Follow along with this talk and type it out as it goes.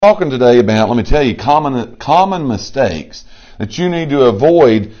talking today about, let me tell you, common mistakes that you need to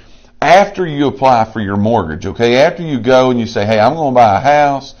avoid after you apply for your mortgage, okay? After you go and you say, hey, I'm going to buy a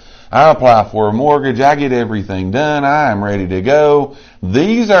house, I apply for a mortgage, I get everything done, I am ready to go.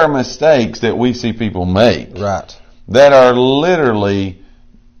 These are mistakes that we see people make. Right. That are literally,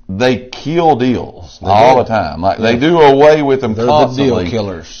 they kill deals all the time. Like they do away with them constantly. The deal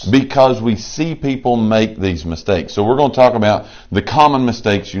killers. Because we see people make these mistakes. So we're going to talk about the common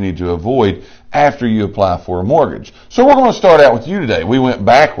mistakes you need to avoid after you apply for a mortgage. So we're going to start out with you today. We went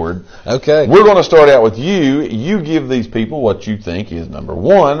backward. Okay. We're going to start out with you. You give these people what you think is number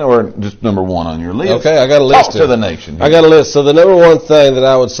one, or just number one on your list. Okay, I got a list. Talk to the nation here. I got a list. So the number one thing that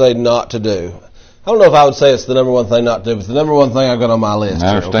I would say not to do, I don't know if I would say it's the number one thing not to do, but the number one thing I got on my list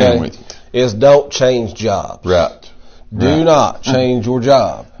I understand with you. Is don't change jobs. Right. Do not change your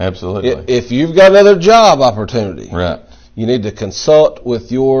job. Absolutely. If you've got another job opportunity, Right. you need to consult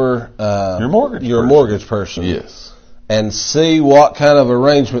with your mortgage person. Yes. And see what kind of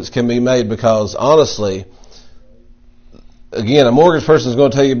arrangements can be made, because honestly, again, a mortgage person is going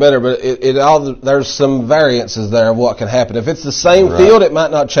to tell you better, but there's some variances there of what can happen. If it's the same field, it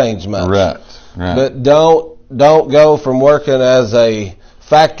might not change much. Right. Right. But don't go from working as a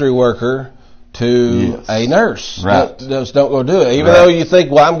factory worker to a nurse. Right. Just don't go do it. Even though you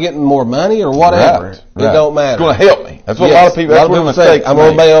think, well, I'm getting more money or whatever. Right. It don't matter. It's going to help me. That's what a lot of people say. I'm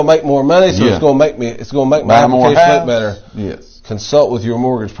going to make more money, so it's going to make my application look better. Yes. Consult with your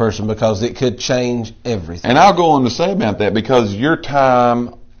mortgage person, because it could change everything. And I'll go on to say about that, because your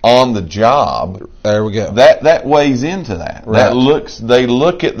time on the job, there we go. That weighs into that. Right. They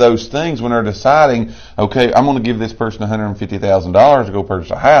look at those things when they're deciding, okay, I'm going to give this person $150,000 to go purchase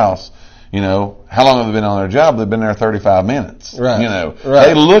a house. You know, how long have they been on their job? They've been there 35 minutes. Right. You know, right.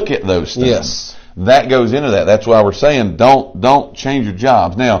 They look at those things. Yes. That goes into that. That's why we're saying don't change your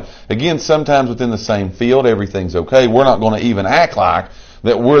jobs. Now, again, sometimes within the same field, everything's okay. We're not going to even act like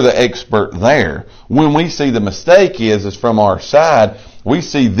that we're the expert there. When we see the mistake is from our side, we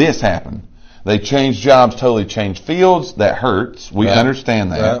see this happen. They change jobs, totally change fields. That hurts. We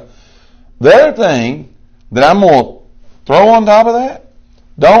understand that. Right. The other thing that I'm going to throw on top of that,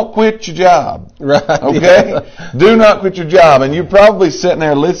 don't quit your job. Right. Okay? Yeah. Do not quit your job. And you're probably sitting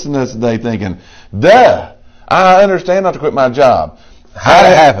there listening to us today thinking, duh, I understand not to quit my job. How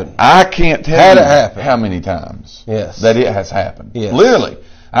did it happen? I can't tell you how many times that it has happened. Yes. Literally.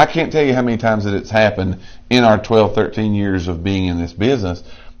 I can't tell you how many times that it's happened in our 12, 13 years of being in this business,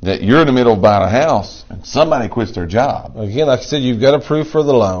 that you're in the middle of buying a house and somebody quits their job. Again, like I said, you've got a proof for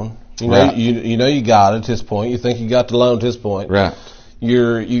the loan. You know, you know you got it at this point. You think you got the loan at this point. Right.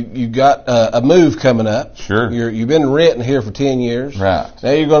 You got a move coming up. Sure. You've been renting here for 10 years. Right.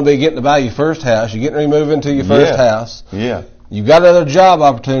 Now you're going to be getting to buy your first house. You're getting ready to move into your first house. Yeah. You've got another job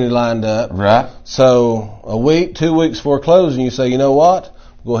opportunity lined up. Right. So a week, 2 weeks before closing, you say, you know what?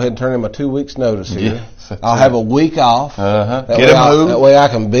 Go ahead and turn in my 2 weeks notice here. Yes, I'll have a week off. Get a move. That way I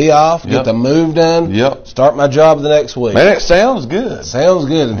can be off, get the move done, start my job the next week. Man, it sounds good. Sounds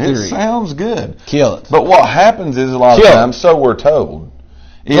good in theory. It sounds good. Kill it. But what happens is a lot of times, so we're told,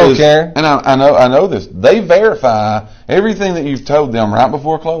 Karen. And I know this, they verify everything that you've told them right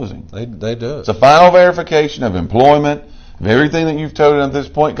before closing. They do it. It's a final verification of employment, of everything that you've told them at this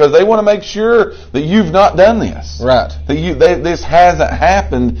point, because they want to make sure that you've not done this. Right. That this hasn't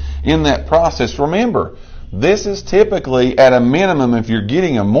happened in that process. Remember, this is typically at a minimum, if you're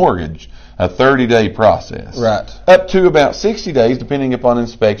getting a mortgage, a 30-day process. Right. Up to about 60 days, depending upon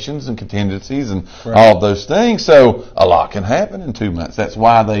inspections and contingencies and all of those things. So a lot can happen in 2 months. That's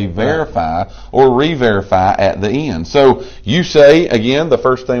why they verify or re-verify at the end. So you say, again, the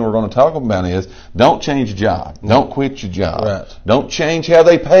first thing we're going to talk about is don't change your job. Don't quit your job. Right. Don't change how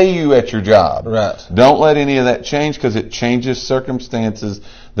they pay you at your job. Right. Don't let any of that change, because it changes circumstances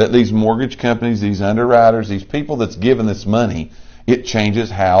that these mortgage companies, these underwriters, these people that's given this money, it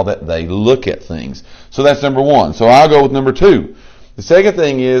changes how that they look at things. So that's number one. So I'll go with number two. The second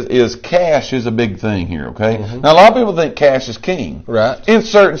thing is cash is a big thing here, okay? Mm-hmm. Now, a lot of people think cash is king. Right. In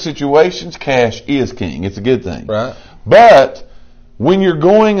certain situations, cash is king. It's a good thing. Right. But when you're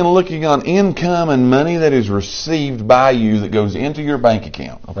going and looking on income and money that is received by you that goes into your bank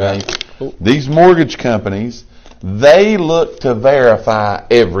account, okay? Right. These mortgage companies, they look to verify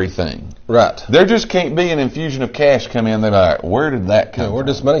everything. Right. There just can't be an infusion of cash come in. They're like, where did that come from? Where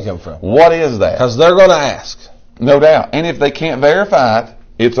does this money come from? What is that? Because they're going to ask. No doubt. And if they can't verify it,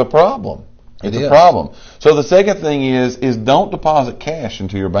 it's a problem. It's a problem. So the second thing is don't deposit cash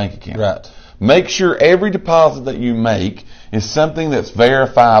into your bank account. Right. Make sure every deposit that you make is something that's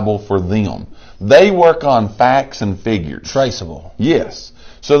verifiable for them. They work on facts and figures. Traceable. Yes.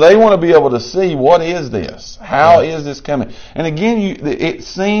 So they want to be able to see, what is this? How is this coming? And again, it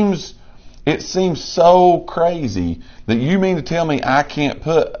seems so crazy that you mean to tell me I can't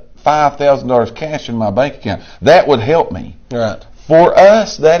put $5,000 cash in my bank account. That would help me. Right. For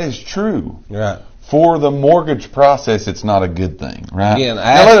us, that is true. Right. For the mortgage process, it's not a good thing, right? Again,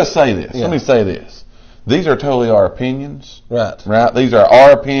 now let us say this. Yeah. Let me say this. These are totally our opinions. Right. Right? These are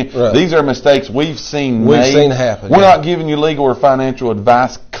our opinions. Right. These are mistakes we've seen made. happen. We're not giving you legal or financial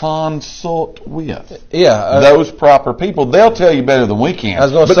advice. Consult with those proper people. They'll tell you better than we can.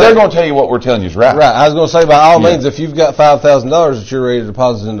 They're going to tell you what we're telling you is right. Right. I was going to say, by all means, if you've got $5,000 that you're ready to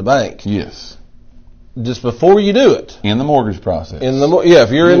deposit in the bank. Yes. Just before you do it. In the mortgage process.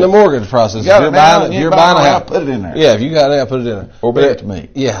 If you're in the mortgage process. If you're buying a house, put it in there. Yeah, if you got it, put it in there. Or bear it to me.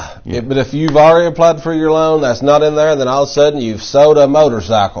 But if you've already applied for your loan, that's not in there, then all of a sudden you've sold a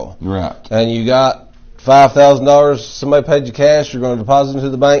motorcycle. Right. And you got $5,000, somebody paid you cash, you're going to deposit into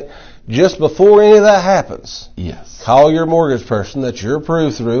the bank. Just before any of that happens, call your mortgage person that you're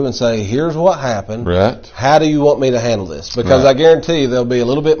approved through and say, here's what happened. Right. How do you want me to handle this? Because I guarantee you there'll be a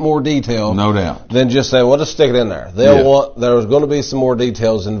little bit more detail. No doubt. Than just say, well, just stick it in there. There's going to be some more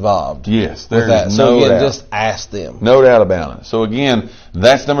details involved. Yes. With that. So again, just ask them. No doubt about it. So again,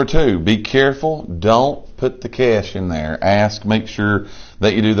 that's number 2. Be careful. Don't put the cash in there. Ask, make sure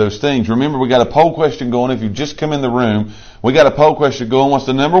that you do those things. Remember, we got a poll question going. If you just come in the room, we got a poll question going. What's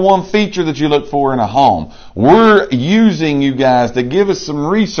the number 1 feature that you look for in a home? We're using you guys to give us some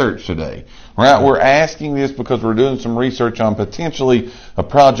research today. Right? We're asking this because we're doing some research on potentially a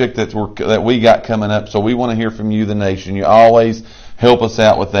project that we got coming up. So we want to hear from you, the nation. You always help us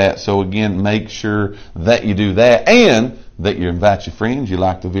out with that. So again, make sure that you do that, and that you invite your friends, you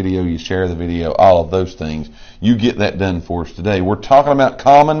like the video, you share the video, all of those things. You get that done for us today. We're talking about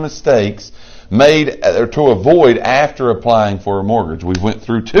common mistakes made to avoid after applying for a mortgage. We went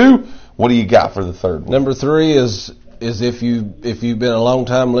through 2. What do you got for the third one? Number 3 is if you've been a long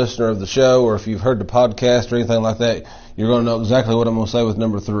time listener of the show, or if you've heard the podcast or anything like that, you're going to know exactly what I'm going to say with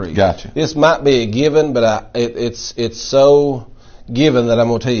number 3. Gotcha. This might be a given, but it's so given that I'm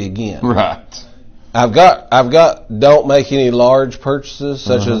going to tell you again. Right. I've got don't make any large purchases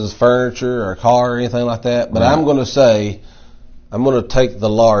such as furniture or a car or anything like that, but I'm going to say I'm going to take the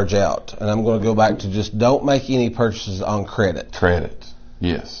large out, and I'm going to go back to just don't make any purchases on credit. Credit.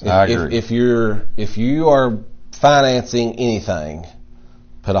 Yes, I agree. If you are financing anything,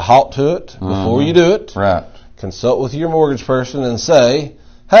 put a halt to it before you do it. Right. Consult with your mortgage person and say,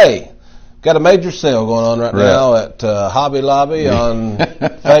 hey, got a major sale going on right now at Hobby Lobby on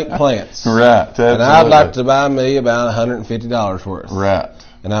fake plants. Right. Absolutely. And I'd like to buy me about $150 worth. Right.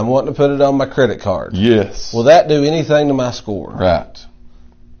 And I'm wanting to put it on my credit card. Yes. Will that do anything to my score? Right.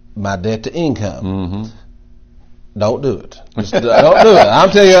 My debt to income. Mm-hmm. Don't do it. Just don't do it.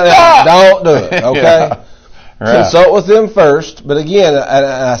 I'm telling you, don't do it. Okay. Yeah. Right. Consult with them first. But again, like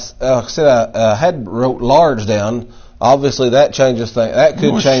I said, I had wrote large down. Obviously, that changes things. That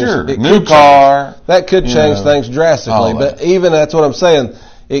could change. Sure. New car. That could change things drastically. But even that's what I'm saying.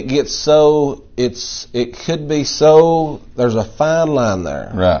 It gets so it could be so. There's a fine line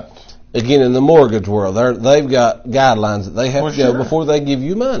there. Right. Again, in the mortgage world, they've got guidelines that they have to go before they give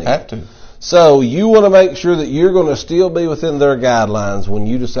you money. Have to. So you want to make sure that you're going to still be within their guidelines when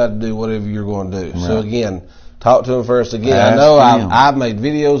you decide to do whatever you're going to do. Right. So again, talk to them first. Again, I know I've made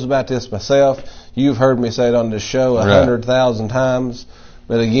videos about this myself. You've heard me say it on this show 100,000 times.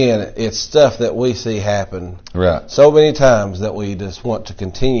 But again, it's stuff that we see happen so many times that we just want to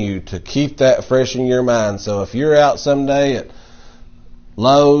continue to keep that fresh in your mind. So if you're out someday at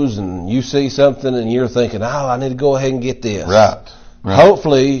Lowe's and you see something and you're thinking, I need to go ahead and get this. Right.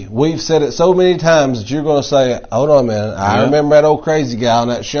 Hopefully, we've said it so many times that you're going to say, hold on a minute, I remember that old crazy guy on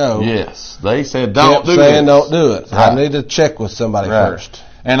that show. Yes. They said, don't do it. I need to check with somebody first.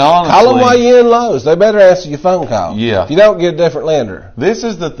 And honestly, call them while you're in Lowe's. They better answer your phone call. Yeah. If you don't, get a different lender. This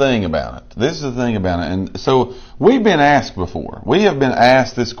is the thing about it. And so we've been asked before. We have been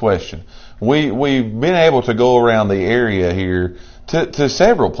asked this question. We've been able to go around the area here to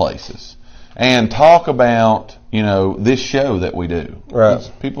several places and talk about, this show that we do. Right.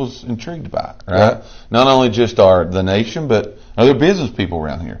 People's intrigued by it, right? Not only just the nation, but other business people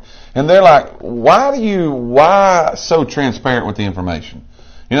around here. And they're like, why so transparent with the information?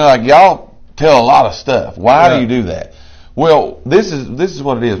 Y'all tell a lot of stuff. Why do you do that? Well, this is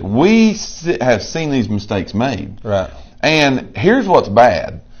what it is. We have seen these mistakes made. Right. And here's what's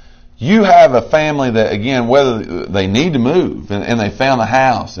bad. You have a family that, again, whether they need to move and they found a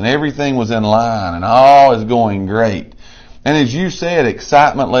house and everything was in line and all is going great. And as you said,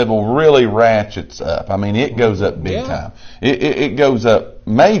 excitement level really ratchets up. I mean, it goes up big time. It goes up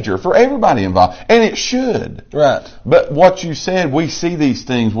major for everybody involved, and it should. Right. But what you said, we see these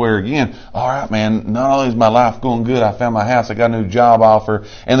things where, again, all right, man, not only is my life going good, I found my house, I got a new job offer,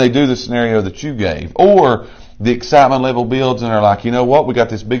 and they do the scenario that you gave. Or the excitement level builds and they're like, you know what, we got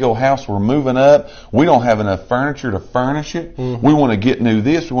this big old house, we're moving up, we don't have enough furniture to furnish it, we want to get new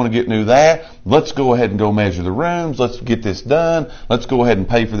this, we want to get new that, let's go ahead and go measure the rooms, let's get this done, let's go ahead and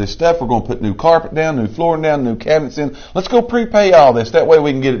pay for this stuff, we're going to put new carpet down, new flooring down, new cabinets in, let's go prepay all this, that way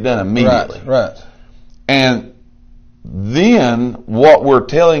we can get it done immediately. Right. And then what we're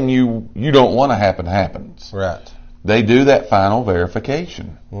telling you you don't want to happen happens. Right. They do that final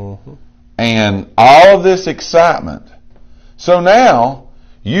verification. Mm-hmm. And all of this excitement. So now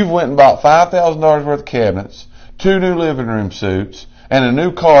you've went and bought $5,000 worth of cabinets, 2 new living room suites, and a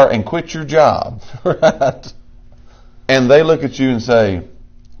new car and quit your job. Right. And they look at you and say,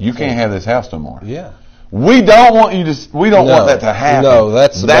 you can't have this house no more. Yeah. We don't want you to. We don't want that to happen. No,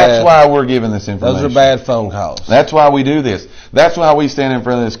 that's why we're giving this information. Those are bad phone calls. That's why we do this. That's why we stand in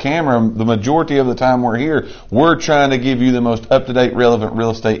front of this camera. The majority of the time we're here, we're trying to give you the most up-to-date, relevant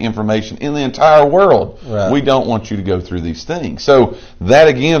real estate information in the entire world. Right. We don't want you to go through these things. So that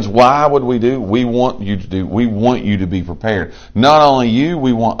again is why would we do? We want you to be prepared. Not only you,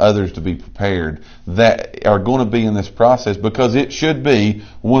 we want others to be prepared that are going to be in this process, because it should be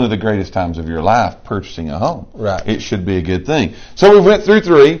one of the greatest times of your life, purchasing a home. Right. It should be a good thing. So we went through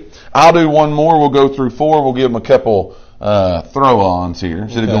 3. I'll do one more. We'll go through 4. We'll give them a couple throw-ons here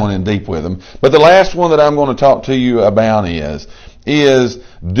instead of going in deep with them. But the last one that I'm going to talk to you about is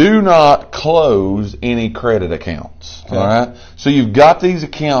do not close any credit accounts. Okay. All right. So you've got these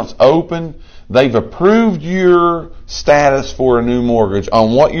accounts open. They've approved your status for a new mortgage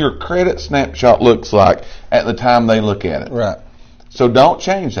on what your credit snapshot looks like at the time they look at it. Right. So don't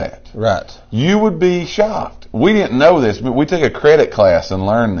change that. Right. You would be shocked. We didn't know this, but we took a credit class and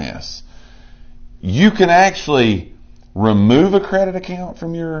learned this. You can actually remove a credit account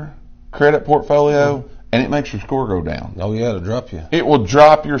from your credit portfolio, and it makes your score go down. Oh, yeah, it'll drop you. It will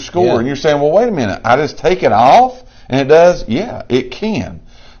drop your score. Yeah. And you're saying, well, wait a minute, I just take it off and it does? Yeah, it can.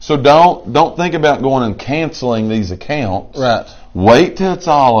 So don't think about going and canceling these accounts. Right. Wait till it's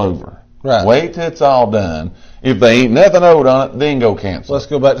all over. Right. Wait till it's all done. If they ain't nothing owed on it, then go cancel. Let's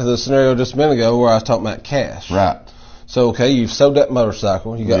go back to the scenario just a minute ago where I was talking about cash. Right. So, okay, you've sold that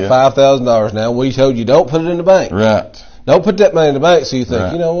motorcycle. You got Yeah. $5,000 now. We told you don't put it in the bank. Right. Don't put that money in the bank. So you think,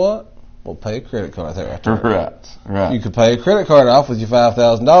 Right. you know what? We'll pay a credit card there after. Right. Right. You could pay a credit card off with your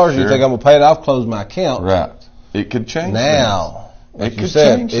 $5,000. You Sure. think I'm going to pay it off, close my account. Right. It could change Now, things. like It you could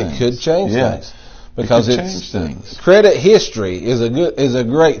said, change it things. could change Yeah. things. Because it could it's change things. credit history is a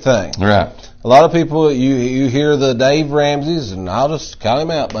great thing. Right. A lot of people, you hear the Dave Ramseys, and I'll just call him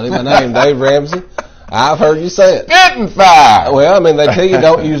out by my name, Dave Ramsey. I've heard you say it. Getting fired. Well, I mean, they tell you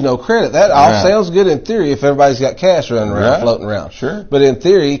don't use no credit. That all Right. sounds good in theory if everybody's got cash running around, Right. floating around. Sure. But in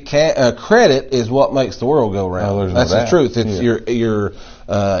theory, credit is what makes the world go round. Oh, there's no That's the doubt. truth. It's Yeah. your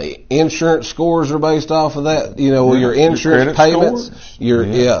insurance scores are based off of that. You know, your Your insurance credit payments.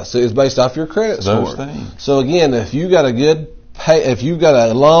 scores. So it's based off your credit Those score. things. So again, if you got if you've got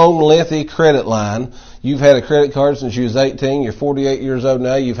a long, lengthy credit line, you've had a credit card since you was 18, you're 48 years old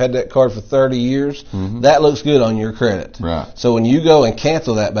now, you've had that card for 30 years, that looks good on your credit. Right. So when you go and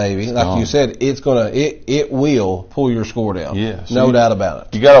cancel that baby, like gone. you said, it will pull your score down. Yeah, so no doubt about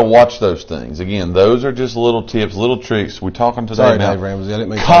it. You got to watch those things. Again, those are just little tips, little tricks. We're talking today Sorry, about Dave Ramsey, I didn't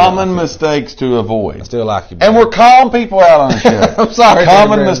mean to common call you out. mistakes to I avoid. still like you. And we're calling people out on the show. I'm sorry,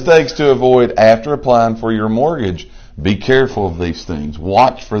 Common Dave Ramsey. mistakes to avoid after applying for your mortgage. Be careful of these things.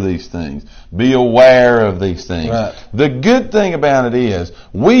 Watch for these things. Be aware of these things. Right. The good thing about it is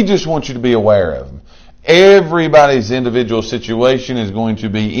we just want you to be aware of them. Everybody's individual situation is going to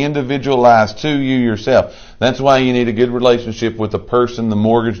be individualized to you yourself. That's why you need a good relationship with the person, the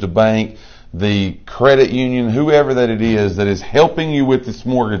mortgage, the bank, the credit union, whoever that it is that is helping you with this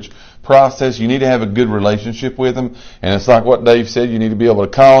mortgage process. You need to have a good relationship with them. And it's like what Dave said, you need to be able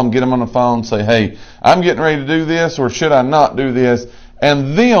to call them, get them on the phone, say, hey, I'm getting ready to do this, or should I not do this?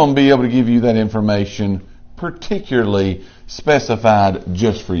 And them be able to give you that information particularly specified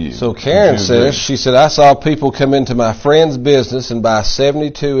just for you. So Karen says, she said, I saw people come into my friend's business and buy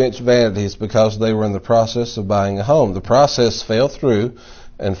 72-inch vanities because they were in the process of buying a home. The process fell through,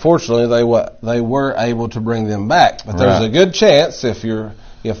 and fortunately they were able to bring them back. But there's Right. a good chance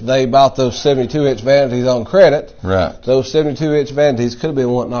if they bought those 72-inch vanities on credit, Right. those 72-inch vanities could have been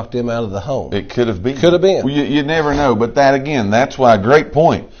what knocked them out of the home. It could have been. Could have been. Well, you never know. But that, again, that's why, great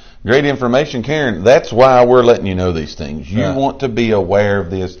point. Great information, Karen. That's why we're letting you know these things. You Right. want to be aware of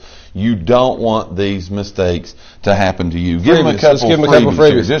this. You don't want these mistakes to happen to you. Give them a couple. Let's give them a couple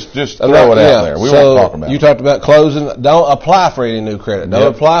freebies. Just throw it out there. We won't talk about you it. talked about closing. Don't apply for any new credit. Don't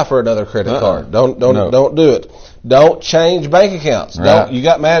Yep. apply for another credit card. Don't No. do it. Don't change bank accounts. Right. You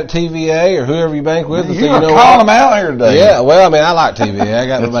got mad at TVA or whoever you bank with. And You say, are you know calling what? them out here today. Yeah, well, I mean, I like TVA. I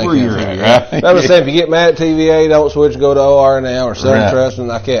got my That's bank where you're account. at, right? I'm saying, if you get mad at TVA, don't switch, go to OR now or Right. SunTrust and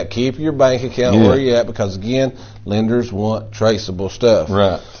like that. Keep your bank account Yeah. where you at, because again, lenders want traceable stuff.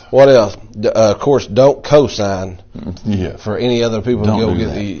 Right. What else? Of course, don't co-sign Yeah. for any other people Don't to go do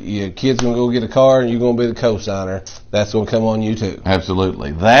get that. your kid's gonna go get a car and you're gonna be the co-signer. That's gonna come on you too.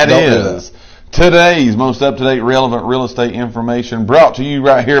 Absolutely. That Don't do is today's most up-to-date relevant real estate information, brought to you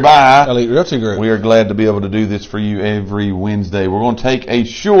right here by Elite Realty Group. We are glad to be able to do this for you every Wednesday. We're going to take a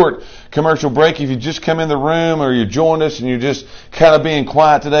short commercial break. If you just come in the room or you joined us and you're just kind of being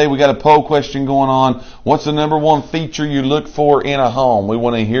quiet today, we got a poll question going on. What's the number one feature you look for in a home? We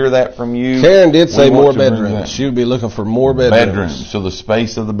want to hear that from you. Karen did say We want more to bring bedrooms. that. She would be looking for more bedrooms. Bedrooms. So the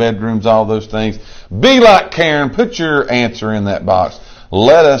space of the bedrooms, all those things. Be like Karen. Put your answer in that box.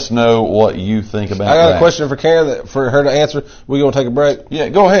 Let us know what you think about that. I got a question for Karen for her to answer. We're going to take a break. Yeah,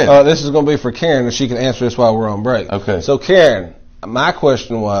 go ahead. This is going to be for Karen, and she can answer this while we're on break. Okay. So, Karen, my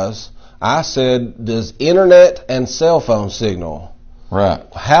question was, I said, does internet and cell phone signal, Right.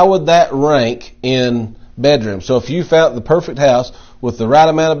 how would that rank in bedrooms? So if you found the perfect house with the right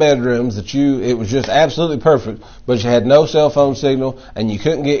amount of bedrooms, it was just absolutely perfect, but you had no cell phone signal and you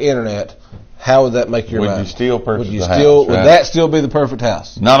couldn't get internet, how would that make your Would mind? you still purchase Would you the still house, right? Would that still be the perfect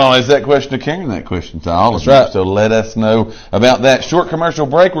house? Not only is that question to Karen, that question to all of That's you. right. So let us know about that. Short commercial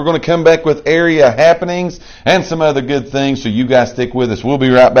break. We're going to come back with area happenings and some other good things. So you guys stick with us. We'll be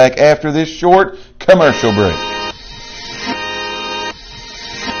right back after this short commercial break.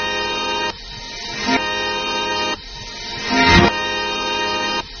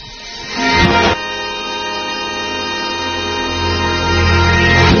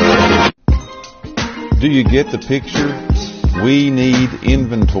 Do you get the picture? We need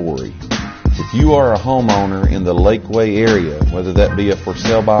inventory. If you are a homeowner in the Lakeway area, whether that be a for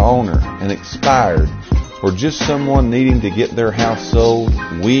sale by owner, an expired, or just someone needing to get their house sold,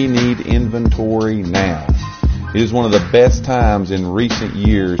 we need inventory now. It is one of the best times in recent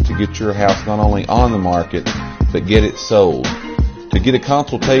years to get your house not only on the market, but get it sold. To get a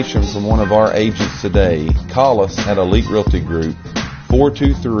consultation from one of our agents today, call us at Elite Realty Group,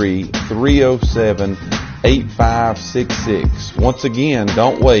 423-307-8566. Once again,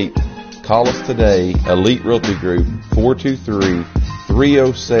 don't wait. Call us today, Elite Realty Group,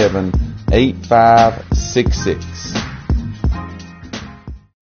 423-307-8566.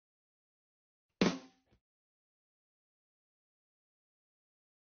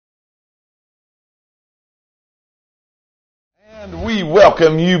 And we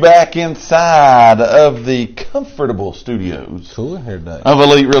welcome you back inside of the comfortable studios Cool in here today. of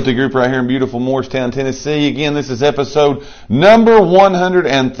Elite Realty Group right here in beautiful Morristown, Tennessee. Again, this is episode number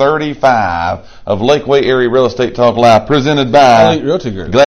 135 of Lakeway Area Real Estate Talk Live, presented by Elite Realty Group.